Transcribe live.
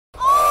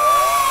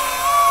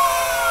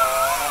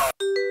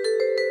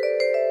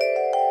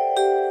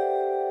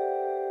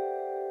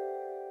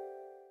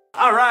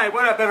Alright,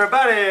 what up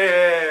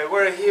everybody?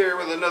 We're here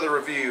with another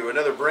review.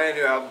 Another brand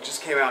new album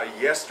just came out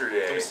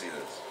yesterday. Let me see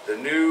this. The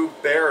new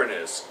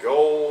Baroness,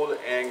 Gold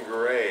and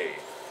Gray.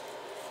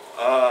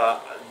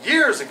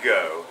 Years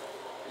ago,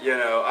 you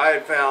know, I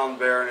had found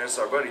Baroness,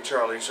 our buddy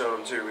Charlie showed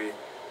them to me,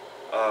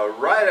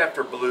 right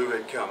after Blue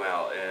had come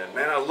out. And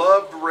man, I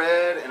loved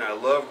Red and I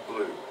loved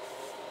Blue.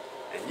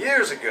 And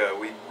years ago,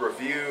 we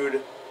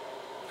reviewed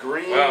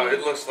Green. Wow,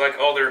 it looks like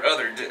all their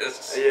other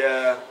discs.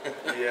 Yeah,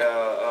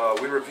 yeah.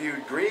 We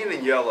reviewed Green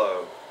and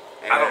Yellow.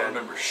 And I don't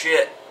remember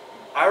shit.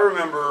 I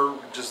remember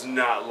just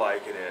not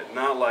liking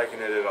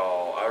it at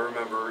all. I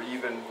remember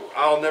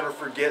I'll never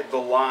forget the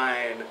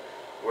line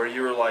where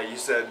you were like, you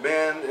said,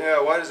 man,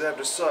 yeah, why does it have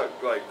to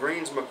suck? Like,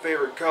 green's my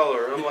favorite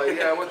color. And I'm like,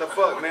 yeah, what the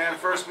fuck, man?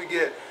 First we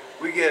get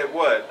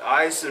what?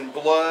 Ice and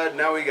blood.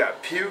 Now we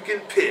got puke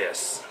and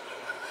piss.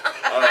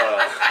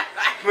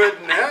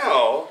 But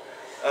now,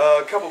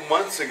 a couple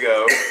months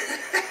ago,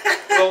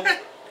 well,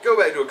 go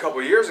back to a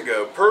couple years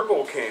ago,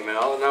 Purple came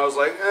out, and I was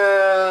like,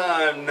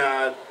 I'm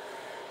not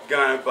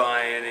gonna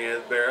buy any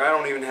of it. I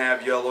don't even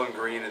have Yellow and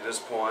Green at this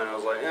point. I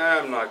was like,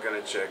 I'm not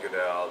gonna check it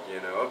out, you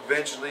know.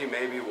 Eventually,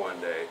 maybe one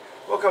day.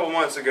 Well, a couple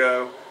months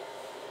ago,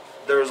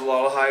 there was a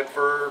lot of hype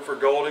for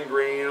Gold and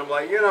Green. I'm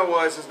like, you know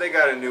what, since they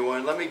got a new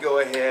one, let me go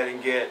ahead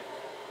and get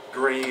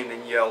Green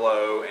and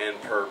Yellow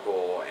and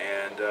Purple.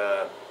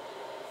 And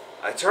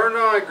I turned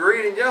on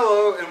Green and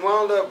Yellow and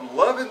wound up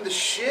loving the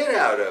shit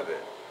out of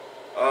it.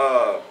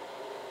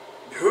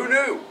 Who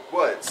knew?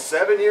 What,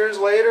 7 years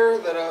later,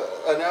 that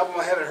an album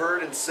I haven't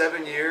heard in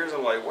 7 years,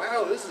 I'm like,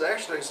 wow, this is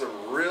actually some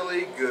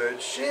really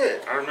good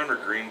shit. I remember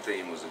Green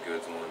Theme was a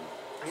good one.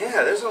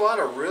 Yeah, there's a lot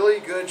of really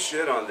good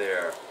shit on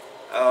there.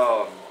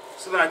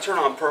 So then I turn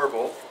on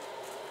Purple,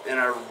 and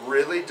I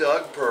really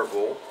dug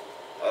Purple.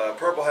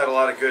 Purple had a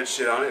lot of good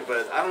shit on it,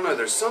 but I don't know,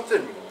 there's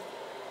something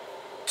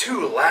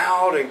too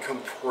loud and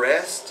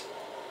compressed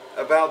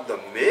about the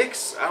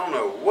mix. I don't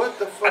know what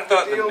the fuck the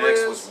deal is. I thought the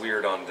mix was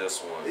weird on this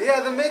one. Yeah,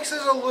 the mix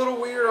is a little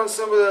weird on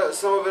some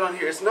of it on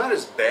here. It's not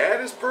as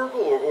bad as Purple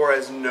or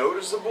as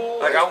noticeable.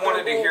 Like, as I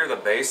wanted Purple. to hear the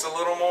bass a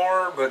little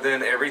more, but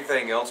then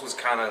everything else was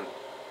kind of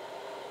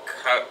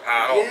cut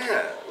out.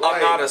 Yeah, like,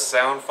 I'm not a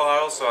sound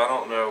file, so I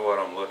don't know what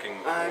I'm looking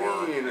for. I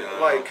mean, you know?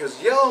 like,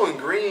 because Yellow and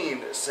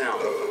Green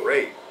sound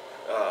great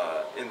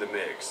in the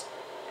mix.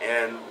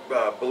 And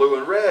Blue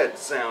and Red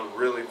sound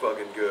really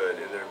fucking good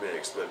in their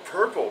mix. But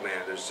Purple,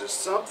 man, there's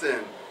just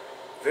something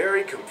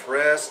very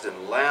compressed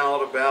and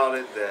loud about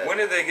it. That When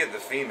did they get the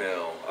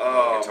female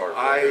guitar player?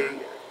 I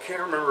can't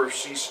remember if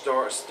she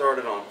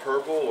started on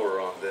Purple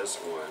or on this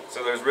one.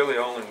 So there's really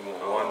only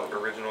one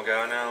original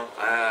guy now?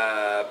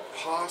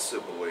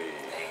 Possibly.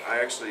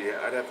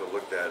 I'd have to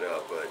look that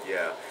up, but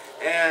yeah.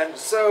 And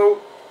so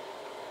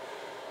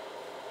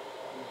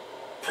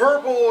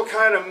Purple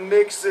kind of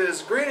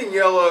mixes. Green and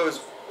Yellow is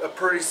a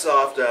pretty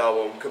soft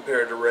album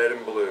compared to Red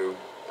and Blue,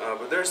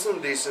 but there's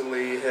some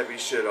decently heavy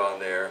shit on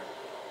there.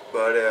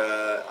 But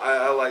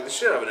I like the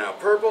shit of it now.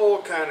 Purple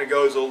kind of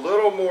goes a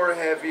little more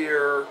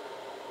heavier,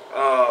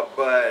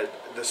 but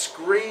the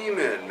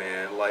screaming,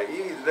 man, like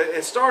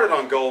it started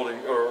on Gold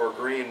or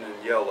Green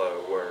and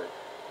Yellow, where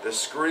the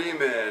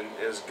screaming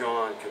is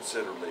gone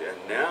considerably,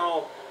 and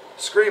now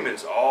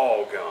screaming's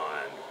all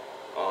gone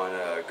on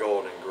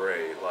Gold and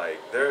Gray.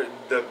 Like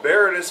the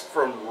Baroness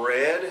from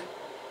Red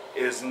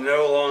is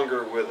no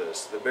longer with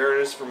us. The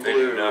Baroness from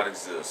Blue do not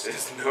exist.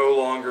 is no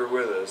longer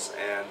with us,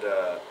 and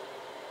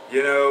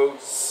you know,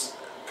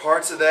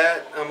 parts of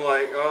that I'm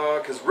like, oh,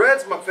 because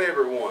Red's my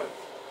favorite one.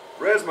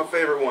 Red's my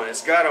favorite one.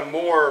 It's got a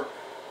more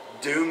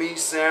doomy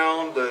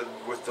sound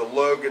with the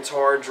low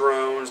guitar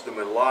drones, the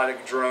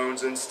melodic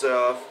drones and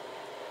stuff.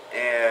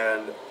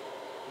 And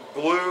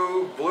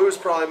Blue is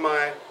probably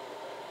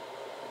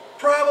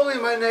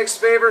my next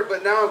favorite,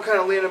 but now I'm kind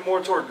of leaning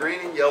more toward Green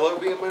and Yellow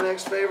being my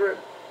next favorite.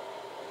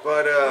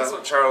 But that's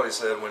what Charlie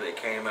said when it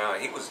came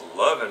out. He was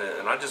loving it,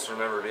 and I just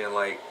remember being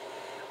like,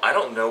 I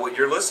don't know what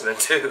you're listening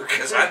to,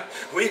 because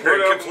we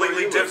heard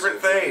completely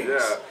different things.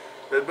 Yeah.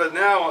 But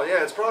now,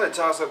 yeah, it's probably a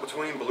toss-up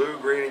between Blue,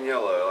 Green, and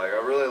Yellow. Like,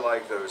 I really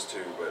like those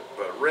two, but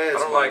Red's I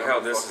don't like how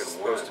this is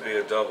supposed to be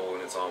a double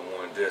and it's on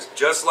one disc,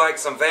 just like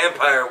some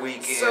Vampire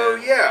Weekend. So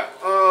yeah,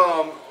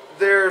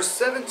 there's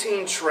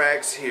 17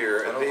 tracks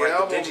here. I don't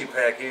like the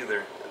digipack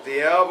either.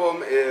 The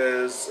album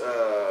is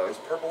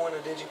Purple in a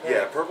digipack?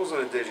 Yeah, Purple's in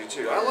a digi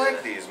too. I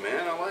like these,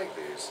 man. I like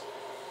these.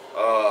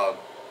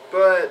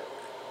 But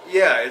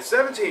yeah, it's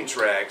 17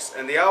 tracks,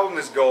 and the album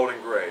is Gold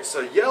and Gray. So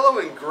Yellow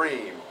and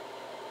Green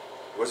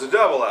was a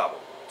double album,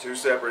 2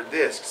 separate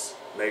discs.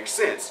 Makes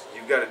sense.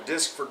 You've got a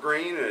disc for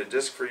Green and a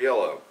disc for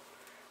Yellow.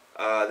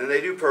 Then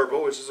they do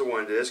Purple, which is a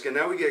 1 disc, and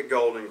now we get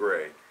Gold and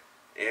Gray.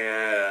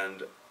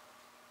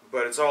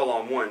 But it's all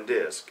on 1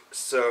 disc.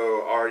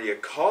 So are you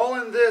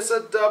calling this a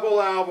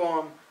double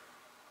album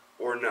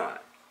or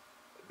not?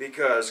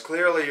 Because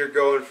clearly you're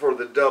going for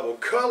the double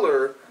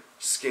color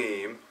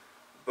scheme,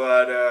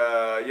 but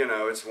you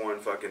know, it's 1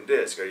 fucking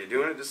disc. Are you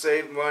doing it to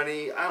save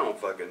money? I don't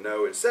fucking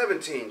know. It's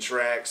 17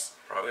 tracks.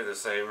 Probably the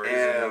same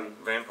reason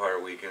Vampire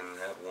Weekend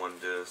had one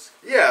disc.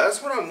 Yeah,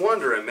 that's what I'm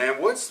wondering,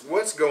 man.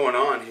 What's going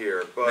on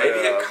here? But maybe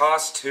it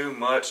costs too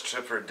much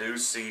to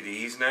produce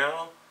CDs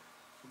now.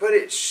 But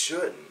it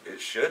shouldn't.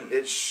 It shouldn't.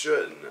 It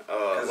shouldn't.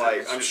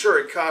 I'm sure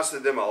it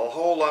costed them a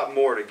whole lot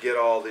more to get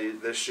all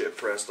this shit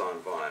pressed on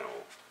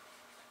vinyl.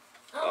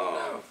 I don't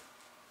know.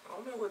 I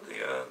don't know what the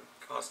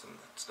cost of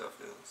that stuff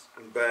is.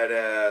 But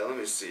let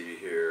me see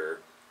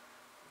here.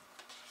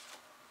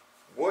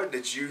 What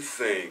did you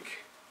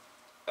think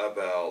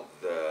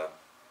about the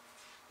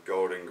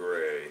Golden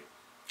Gray?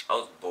 I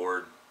was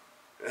bored.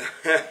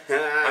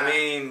 I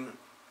mean,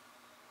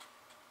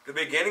 the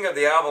beginning of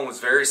the album was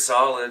very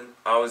solid.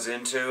 I was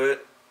into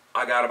it.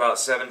 I got about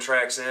 7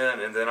 tracks in,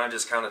 and then I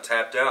just kind of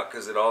tapped out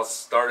because it all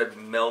started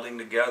melding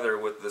together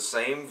with the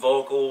same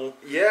vocal.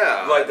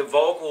 Yeah. Like, the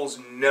vocals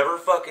never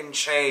fucking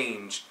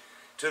change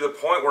to the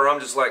point where I'm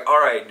just like,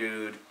 alright,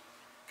 dude,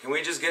 can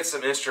we just get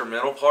some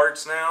instrumental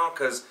parts now?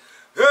 Because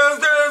he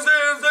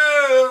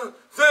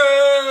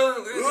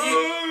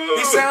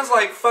sounds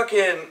like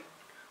fucking,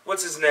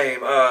 what's his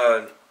name?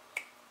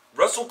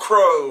 Russell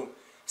Crowe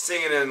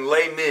singing in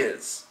Les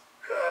Mis.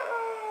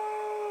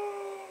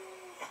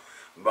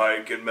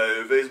 Making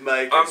movies,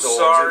 making I'm songs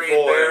sorry,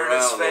 and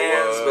Baroness around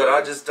fans, the but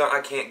world.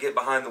 I can't get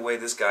behind the way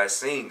this guy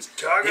sings.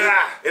 Tugger!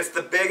 It's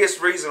the biggest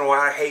reason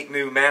why I hate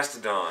New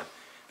Mastodon.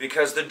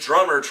 Because the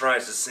drummer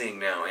tries to sing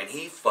now, and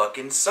he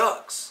fucking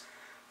sucks.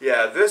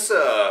 Yeah, this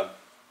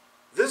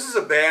is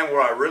a band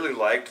where I really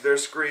liked their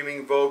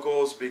screaming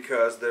vocals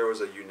because there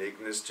was a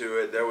uniqueness to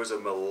it. There was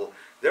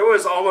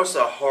almost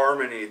a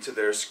harmony to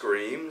their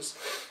screams,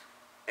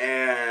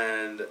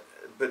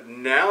 but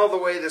now the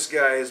way this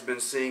guy has been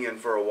singing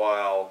for a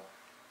while,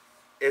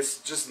 it's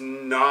just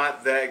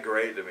not that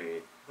great to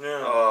me.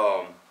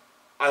 Yeah.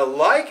 I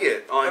like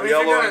it on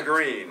Yellow and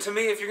Green. To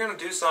me, if you're gonna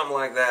do something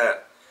like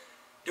that,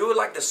 do it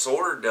like The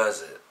Sorter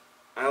does it.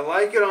 I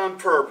like it on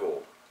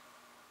Purple,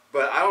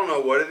 but I don't know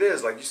what it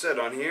is. Like you said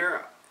on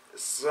here,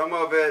 some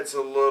of it's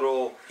a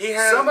little.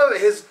 Some of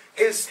it,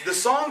 the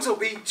songs will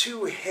be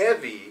too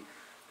heavy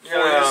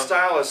for his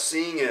style of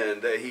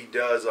singing that he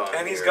does on here.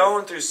 And he's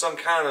going through some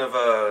kind of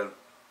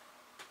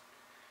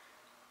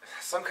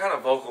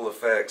vocal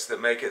effects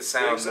that make it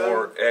sound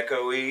more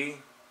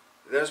echoey.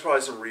 There's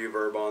probably some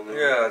reverb on there.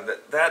 Yeah,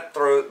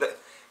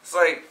 it's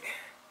like,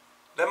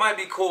 that might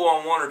be cool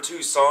on 1 or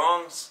 2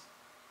 songs,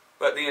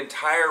 but the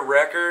entire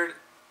record,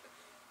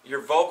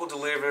 your vocal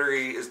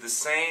delivery is the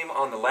same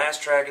on the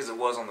last track as it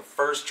was on the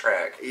first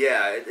track.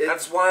 Yeah.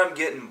 That's why I'm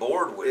getting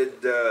bored with it.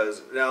 It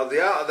does. Now, the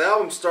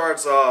album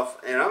starts off,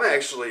 and I'm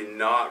actually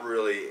not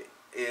really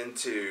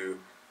into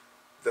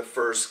the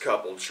first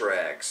couple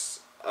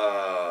tracks.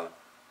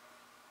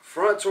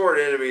 Front Toward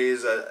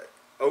Enemies,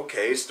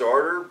 okay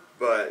starter,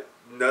 but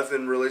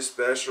nothing really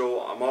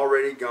special. I'm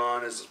Already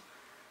Gone is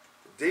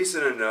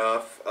decent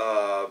enough,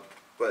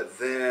 but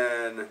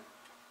then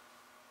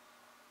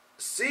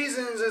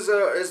Seasons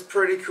is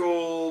pretty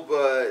cool,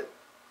 but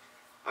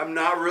I'm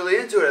not really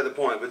into it at the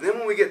point. But then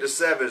when we get to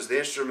Sevens, the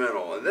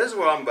instrumental, and this is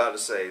what I'm about to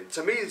say.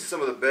 To me,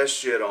 some of the best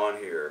shit on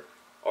here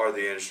are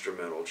the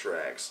instrumental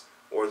tracks,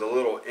 or the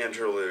little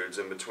interludes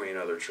in between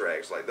other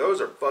tracks. Like,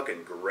 those are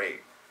fucking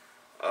great.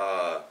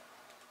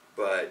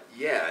 But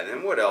yeah, and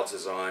then what else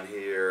is on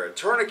here?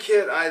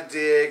 Tourniquet I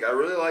dig. I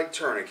really like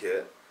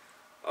Tourniquet.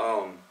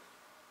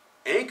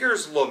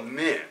 Anchor's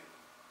Lament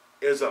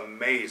is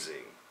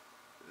amazing.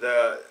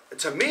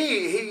 To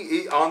me,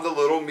 he on the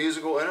little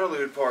musical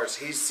interlude parts,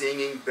 he's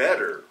singing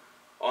better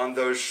on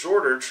those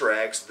shorter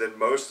tracks than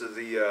most of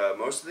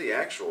the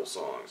actual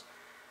songs.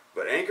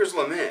 But Anchor's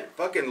Lament,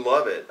 fucking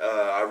love it.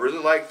 I really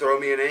like Throw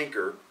Me an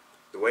Anchor.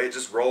 The way it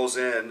just rolls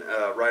in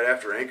right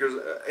after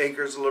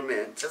Anchor's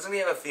Lament. Doesn't he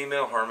have a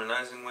female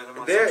harmonizing with him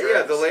on some Yeah,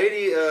 tracks? the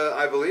lady,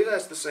 I believe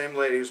that's the same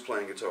lady who's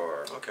playing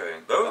guitar.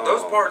 Okay,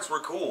 those parts were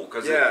cool.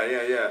 Cause she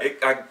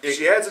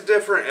adds a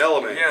different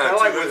element. Yeah, kind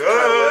of like with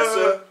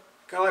Kylesa.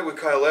 Kind of like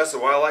with Kylesa.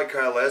 Why I like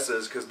Kylesa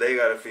is because they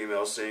got a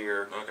female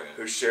singer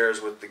who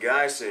shares with the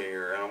guy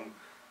singer.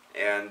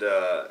 And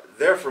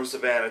they're from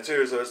Savannah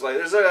too, so it's like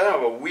there's kind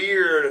of a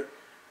weird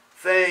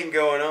thing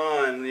going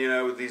on, you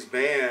know, with these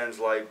bands,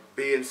 like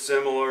being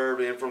similar,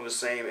 being from the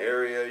same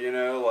area, you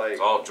know, like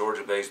it's all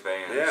Georgia-based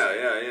bands.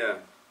 Yeah.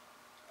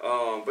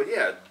 But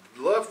yeah,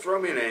 love Throw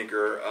Me an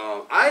Anchor.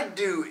 I'd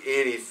Do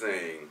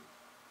Anything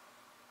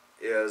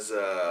is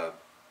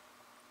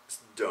it's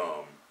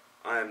dumb.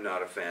 I am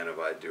not a fan of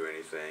I'd Do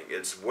Anything.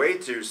 It's way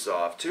too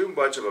soft, too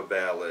much of a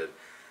ballad.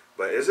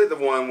 But is it the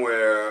one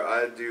where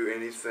I'd do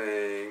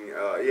anything?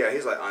 Yeah,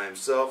 he's like, I am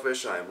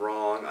selfish, I am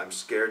wrong, I'm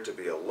scared to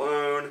be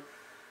alone.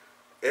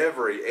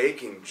 Every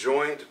aching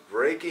joint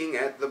breaking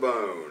at the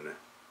bone.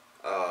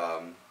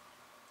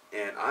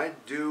 And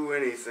I'd do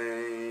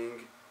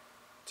anything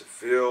to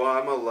feel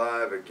I'm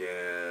alive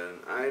again.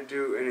 I'd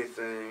do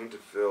anything to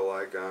feel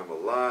like I'm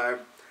alive.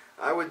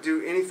 I would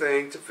do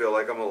anything to feel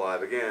like I'm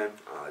alive again.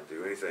 I'd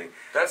do anything.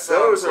 That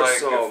sounds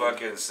like a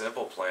fucking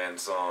Simple Plan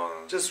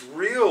song. Just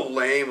real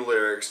lame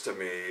lyrics to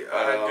me.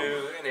 I'd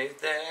do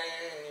anything.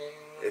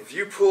 If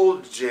you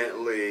pulled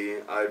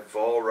gently, I'd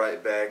fall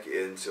right back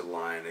into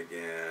line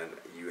again.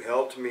 You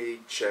helped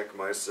me check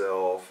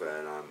myself,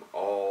 and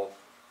all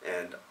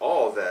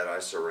that I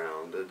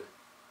surround.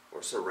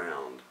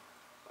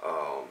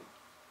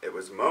 It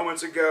was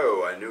moments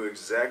ago. I knew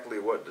exactly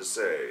what to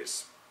say.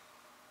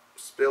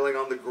 Spilling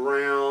on the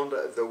ground,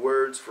 the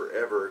words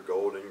forever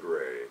golden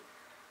gray.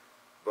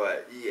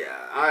 But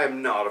yeah, I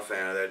am not a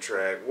fan of that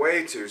track.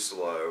 Way too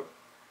slow.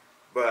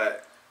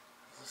 But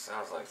it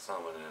sounds like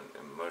someone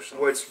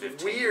emotional. What's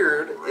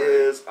weird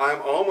is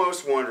I'm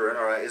almost wondering.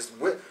 All right,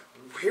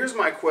 here's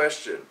my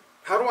question: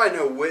 how do I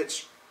know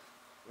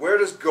where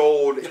does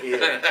gold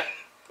end?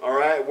 All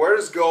right, where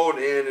does gold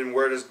end and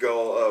where does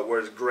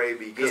gray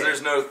begin? Because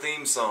there's no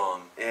theme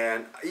song.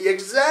 And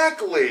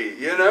exactly,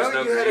 you know, there's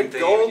no you had a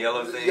theme, gold,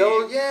 yellow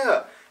theme.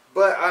 yeah.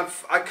 But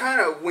I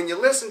kind of, when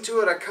you listen to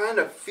it, I kind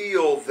of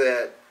feel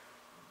that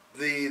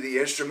the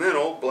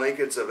instrumental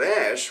 "Blankets of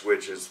Ash,"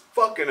 which is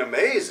fucking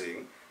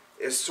amazing,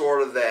 is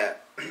sort of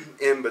that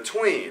in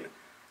between.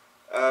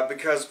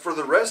 Because for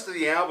the rest of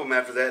the album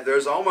after that,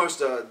 there's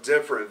almost a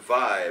different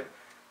vibe.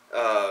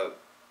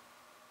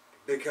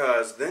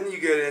 Because then you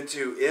get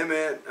into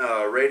Emmett,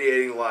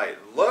 Radiating Light.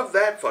 Love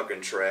that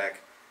fucking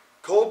track.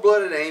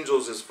 Cold-Blooded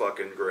Angels is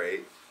fucking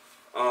great.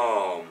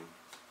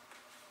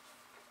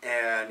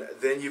 And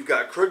then you've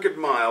got Crooked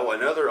Mile,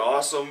 another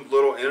awesome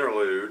little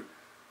interlude.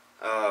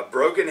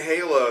 Broken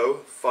Halo,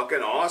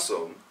 fucking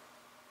awesome.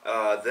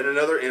 Then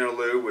another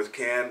interlude with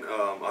Can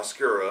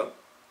Oscura.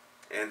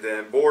 And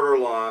then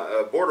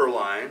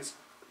Borderlines,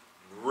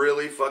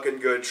 really fucking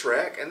good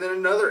track. And then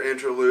another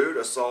interlude,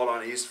 Assault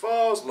on East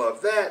Falls,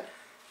 love that.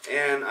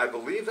 And I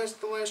believe that's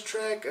the last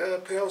track,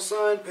 Pale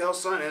Sun. Pale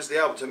Sun is the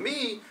album. To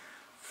me,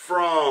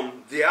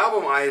 from the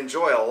album, I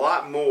enjoy a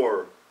lot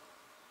more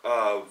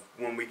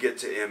when we get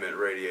to Emit,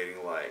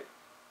 Radiating Light.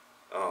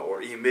 Or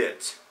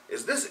Emit.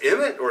 Is this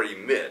Emit or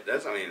Emit?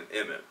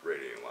 Emit,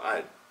 Radiating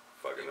Light.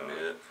 I fucking don't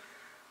know.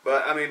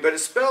 But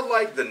it's spelled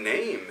like the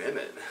name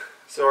Emit.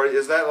 So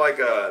is that like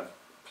a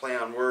play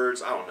on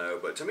words? I don't know.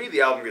 But to me,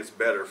 the album gets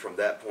better from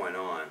that point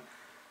on.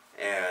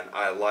 And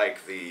I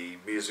like the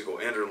musical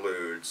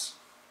interludes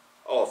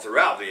all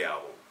throughout the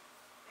album.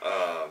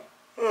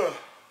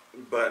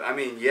 But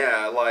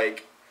yeah,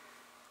 like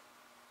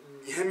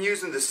him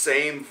using the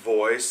same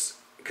voice,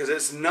 because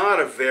it's not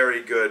a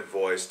very good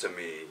voice to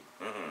me.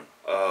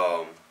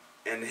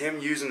 And him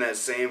using that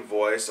same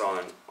voice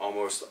on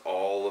almost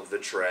all of the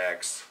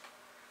tracks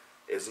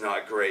is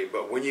not great.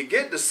 But when you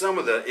get to some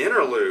of the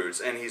interludes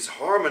and he's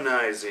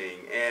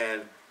harmonizing,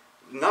 and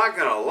not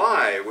gonna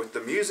lie, with the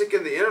music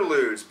in the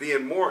interludes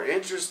being more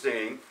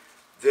interesting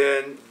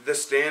than the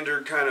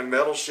standard kind of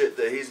metal shit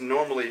that he's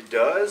normally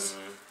does,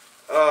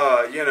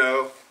 you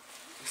know,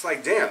 it's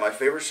like, damn, my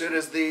favorite shit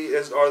are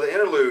the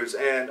interludes,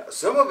 and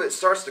some of it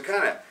starts to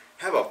kind of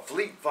have a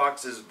Fleet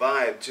Foxes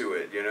vibe to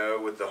it, you know,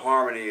 with the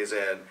harmonies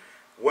and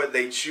what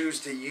they choose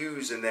to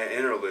use in that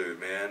interlude,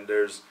 man.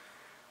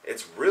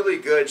 It's really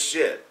good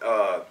shit.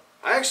 I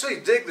actually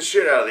dig the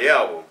shit out of the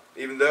album,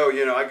 even though,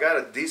 you know, I got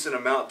a decent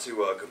amount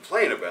to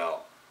complain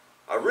about.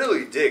 I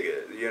really dig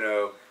it, you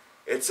know.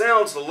 It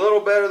sounds a little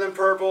better than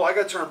Purple. I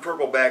got to turn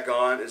Purple back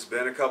on. It's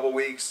been a couple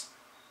weeks,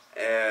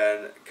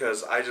 and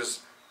because I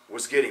just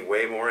was getting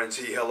way more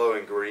into Yellow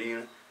and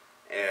Green,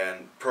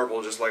 and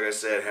Purple, just like I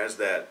said, has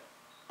that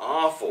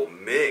awful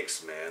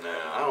mix, man.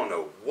 I don't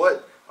know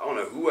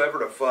whoever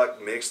the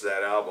fuck mixed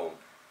that album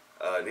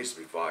needs to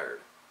be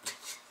fired.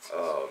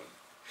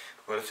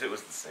 What if it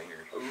was the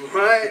singer?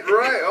 Right.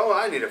 Oh,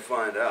 I need to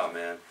find out,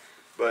 man.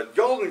 But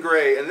Golden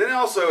Gray, and then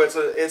also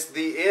it's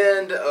the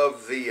end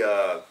of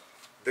the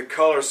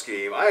color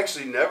scheme. I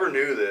actually never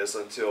knew this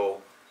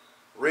until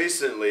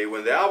recently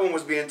when the album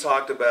was being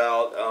talked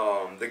about.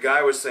 The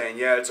guy was saying,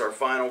 yeah, it's our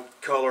final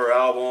color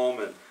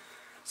album, and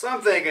so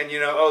I'm thinking, you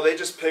know, oh, they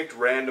just picked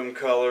random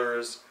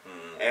colors,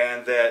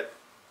 and that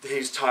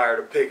he's tired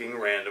of picking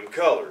random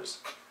colors.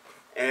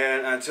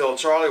 And until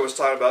Charlie was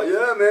talking about,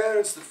 yeah, man,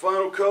 it's the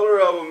final color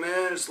album,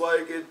 man. It's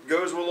like it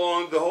goes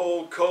along the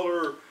whole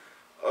color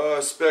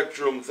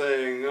spectrum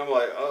thing. I'm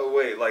like, oh,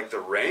 wait, like the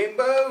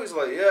rainbow? He's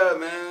like, yeah,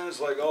 man,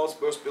 it's like all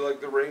supposed to be like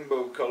the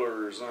rainbow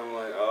colors. And I'm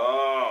like,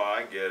 oh,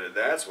 I get it.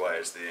 That's why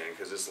it's the end,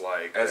 because it's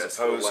like as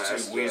opposed to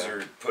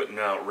Weezer putting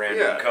out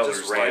random colors,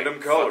 just random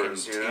like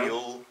colors, you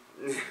know?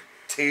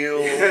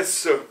 Teal. Yeah, that's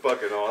so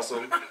fucking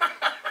awesome.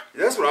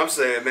 That's what I'm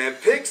saying, man.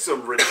 Pick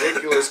some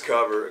ridiculous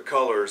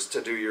colors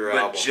to do your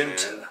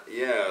Magenta. album, man.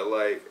 Yeah,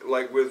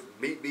 like with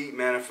Beat Beat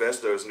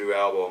Manifesto's new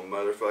album,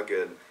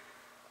 motherfucking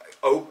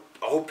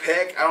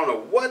OPEC. I don't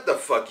know what the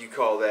fuck you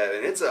call that,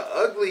 and it's a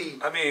ugly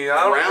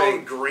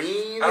brown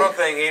green. I don't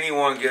think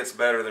anyone gets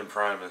better than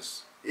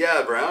Primus.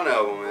 Yeah, brown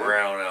album, man.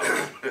 Brown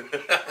album.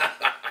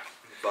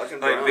 Fucking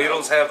like brown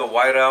Beatles have the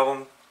white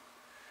album,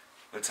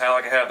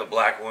 Metallica have the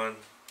black one,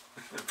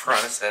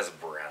 Primus has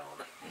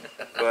brown.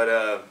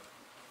 But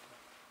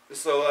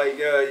so like,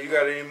 you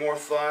got any more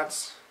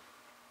thoughts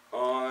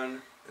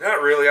on?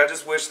 Not really. I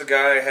just wish the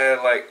guy had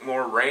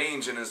more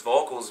range in his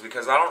vocals,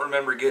 because I don't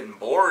remember getting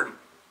bored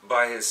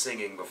by his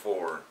singing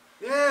before.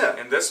 Yeah.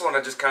 And this one,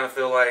 I just kind of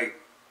feel like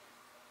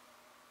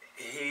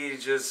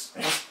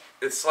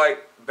it's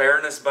like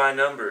Baroness by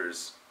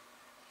numbers.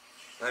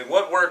 Like,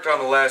 what worked on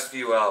the last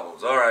few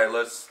albums? All right,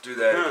 let's do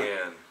that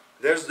again.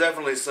 There's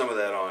definitely some of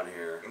that on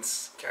here.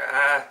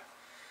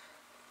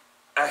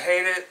 I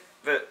hate it,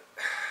 but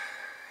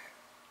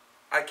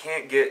I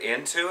can't get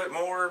into it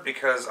more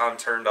because I'm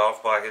turned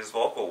off by his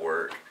vocal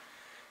work.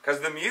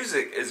 Because the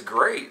music is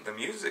great. The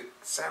music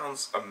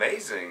sounds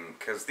amazing.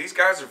 Because these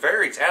guys are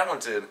very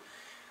talented.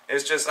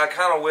 It's just, I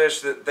kind of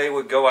wish that they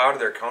would go out of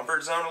their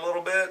comfort zone a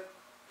little bit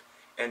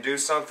and do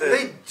something.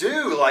 They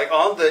do, like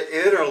on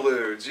the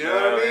interludes, you know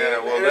what I mean? Yeah,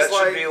 well, that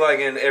should be like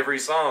in every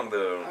song,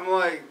 though. I'm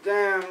like,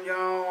 damn,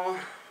 y'all.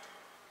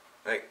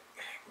 Like,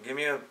 give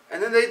me a...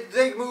 And then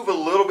they move a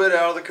little bit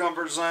out of the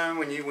comfort zone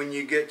when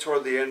you get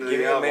toward the end of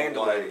the album. Give me a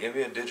mandolin. Like, Give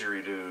me a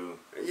didgeridoo.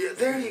 Yeah,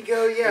 there you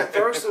go. Yeah,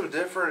 throw some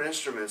different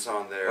instruments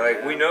on there. Like,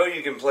 man. we know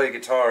you can play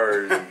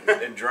guitar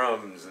and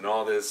drums and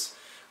all this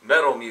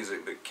metal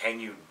music, but can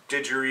you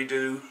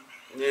didgeridoo?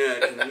 Yeah,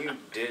 can you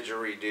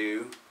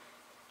didgeridoo?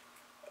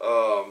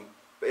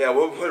 But yeah,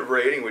 what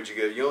rating would you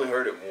give? You only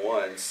heard it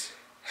once.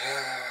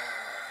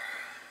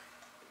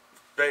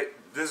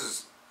 This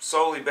is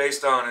solely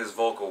based on his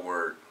vocal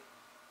work.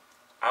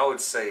 I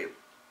would say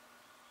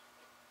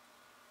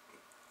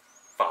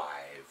 5.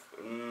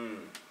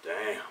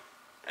 Damn.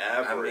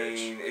 Average.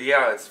 I mean,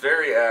 yeah, it's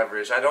very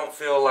average. I don't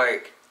feel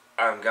like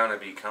I'm gonna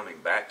be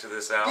coming back to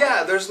this album.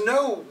 Yeah, there's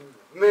no...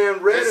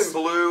 Man, red and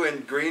blue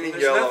and green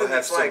and yellow nothing have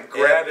that's some like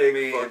grabbing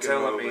me and fucking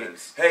telling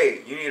moments. me,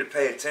 hey, you need to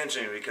pay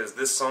attention because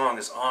this song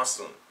is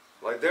awesome.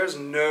 Like, there's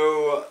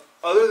no...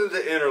 Other than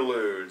the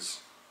interludes,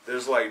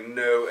 there's like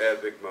no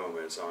epic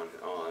moments on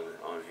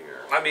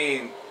here. I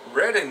mean,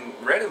 red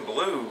and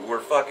blue were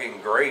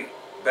fucking great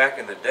back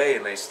in the day,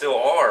 and they still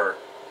are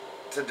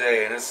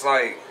today. And it's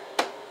like,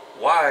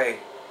 why?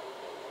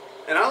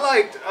 And I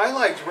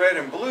liked red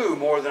and blue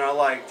more than I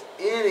liked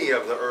any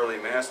of the early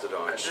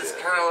Mastodon I shit.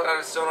 I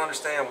just don't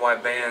understand why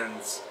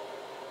bands.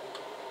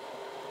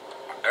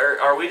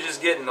 Are we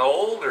just getting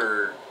old,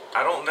 or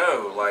I don't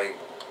know? Like,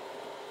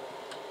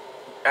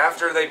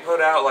 after they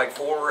put out like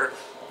four,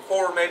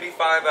 maybe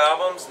 5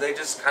 albums, they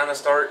just kind of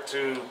start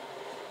to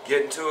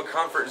get into a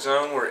comfort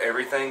zone where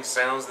everything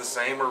sounds the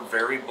same or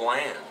very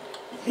bland.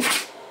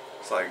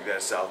 It's like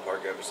that South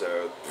Park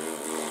episode.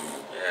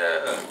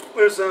 Yeah.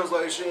 But it sounds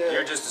like shit.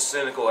 You're just a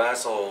cynical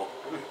asshole.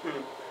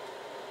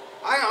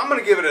 I'm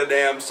gonna give it a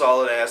damn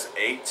solid ass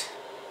 8.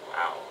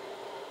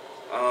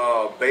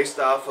 Wow. Based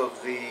off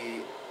of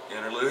the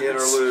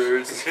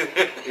interludes. You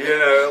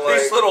know,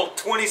 like these little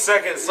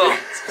 20-second songs.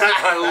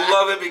 I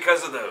love it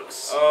because of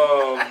those.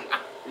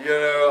 You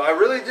know, I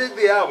really dig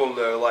the album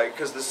though, like,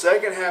 cause the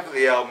second half of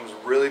the album is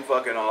really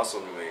fucking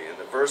awesome to me, and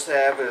the first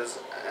half is,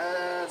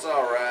 it's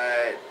all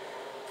right.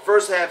 The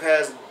first half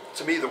has,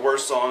 to me, the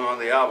worst song on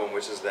the album,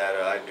 which is that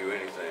I'd Do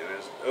Anything.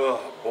 It's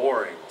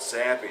boring,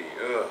 sappy,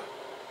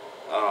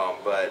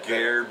 but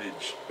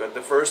garbage. But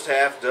the first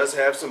half does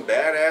have some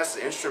badass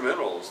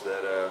instrumentals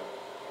that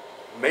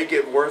make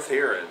it worth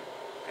hearing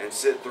and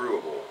sit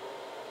throughable.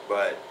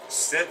 But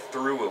sit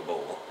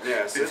throughable.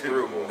 Yeah, sit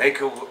throughable.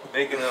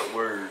 Making up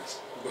words.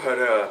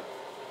 But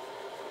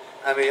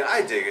I mean,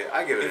 I dig it.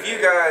 I give it. If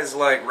you guys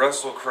like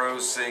Russell Crowe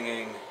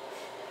singing,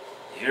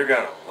 you're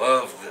gonna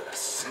love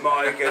this.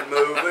 Making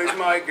movies,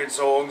 making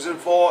songs, and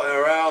floating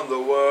around the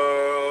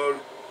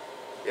world.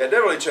 Yeah,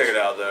 definitely check it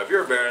out though. If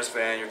you're a Baroness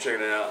fan, you're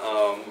checking it out.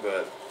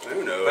 But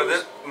who knows? But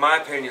this, my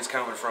opinion's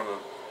coming from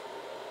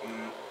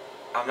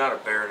I'm not a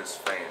Baroness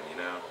fan, you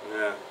know.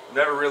 Yeah.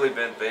 Never really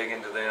been big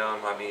into them.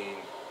 I mean,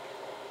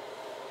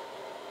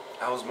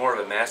 I was more of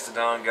a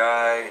Mastodon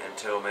guy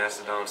until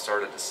Mastodon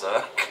started to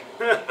suck.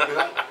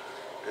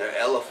 They're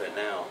elephant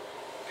now.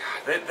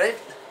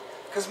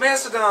 Because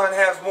Mastodon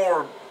have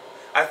more.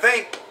 I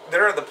think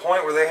they're at the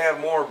point where they have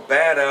more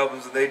bad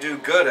albums than they do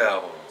good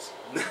albums.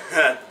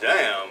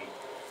 Damn.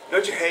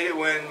 Don't you hate it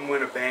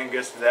when a band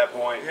gets to that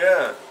point?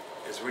 Yeah.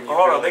 It's when you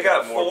hold on, they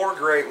got 4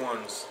 great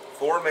ones,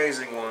 4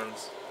 amazing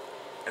ones,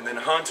 and then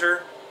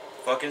Hunter,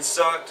 fucking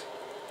sucked.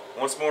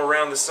 Once More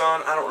Around the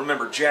Sun, I don't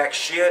remember jack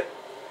shit.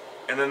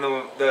 And then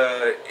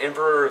the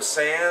Emperor of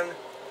Sand,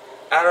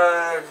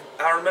 I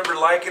remember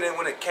liking it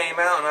when it came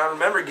out, and I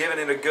remember giving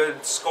it a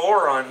good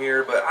score on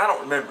here, but I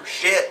don't remember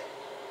shit.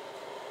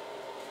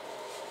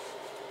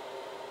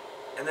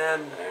 And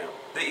then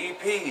the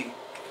EP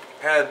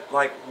had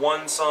like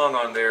 1 song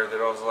on there that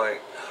I was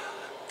like,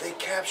 they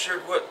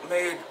captured what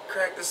made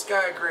Crack the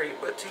Sky great,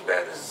 but too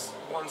bad this is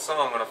 1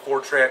 song on a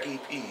 4-track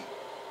EP. Damn.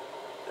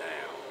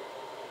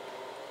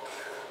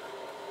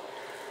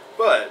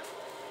 But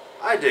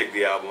I dig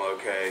the album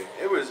okay.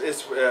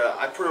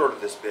 I pre-ordered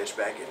this bitch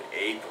back in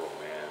April,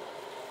 man.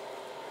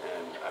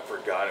 And I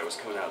forgot it was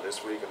coming out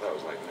this week. I thought it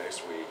was like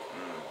next week.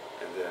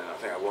 And then I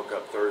think I woke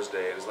up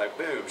Thursday and it's like,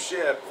 boom,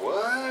 shipped.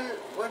 What?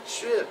 What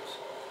shipped?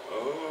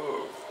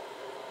 Oh.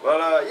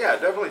 But yeah,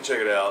 definitely check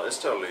it out. It's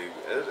totally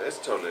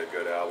a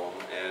good album,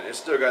 and it's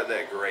still got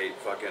that great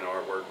fucking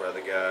artwork by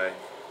the guy.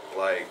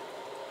 Like,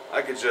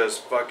 I could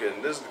just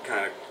fucking, this is the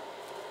kind of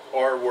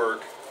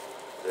artwork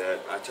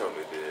that I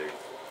totally dig.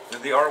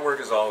 The artwork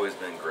has always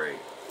been great.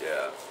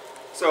 Yeah.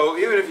 So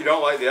even if you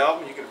don't like the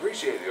album, you can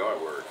appreciate the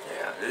artwork.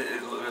 Yeah,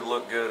 it would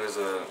look good as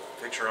a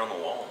picture on the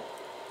wall.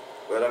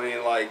 But I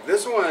mean, like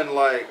this one,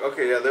 like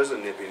okay, yeah, there's a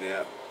nippy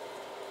nap.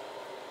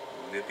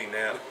 Nippy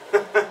nap.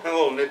 A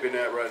little nippy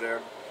nap right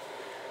there.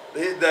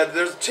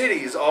 There's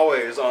titties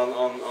always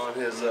on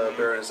his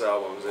Baroness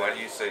albums. Why do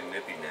you say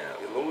nippy nap?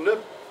 A little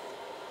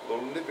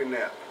nippy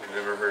nap. I've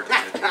never heard of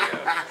nippy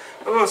nap.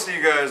 But we'll see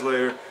you guys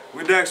later.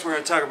 Next we're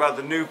going to talk about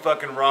the new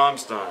fucking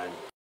Rammstein.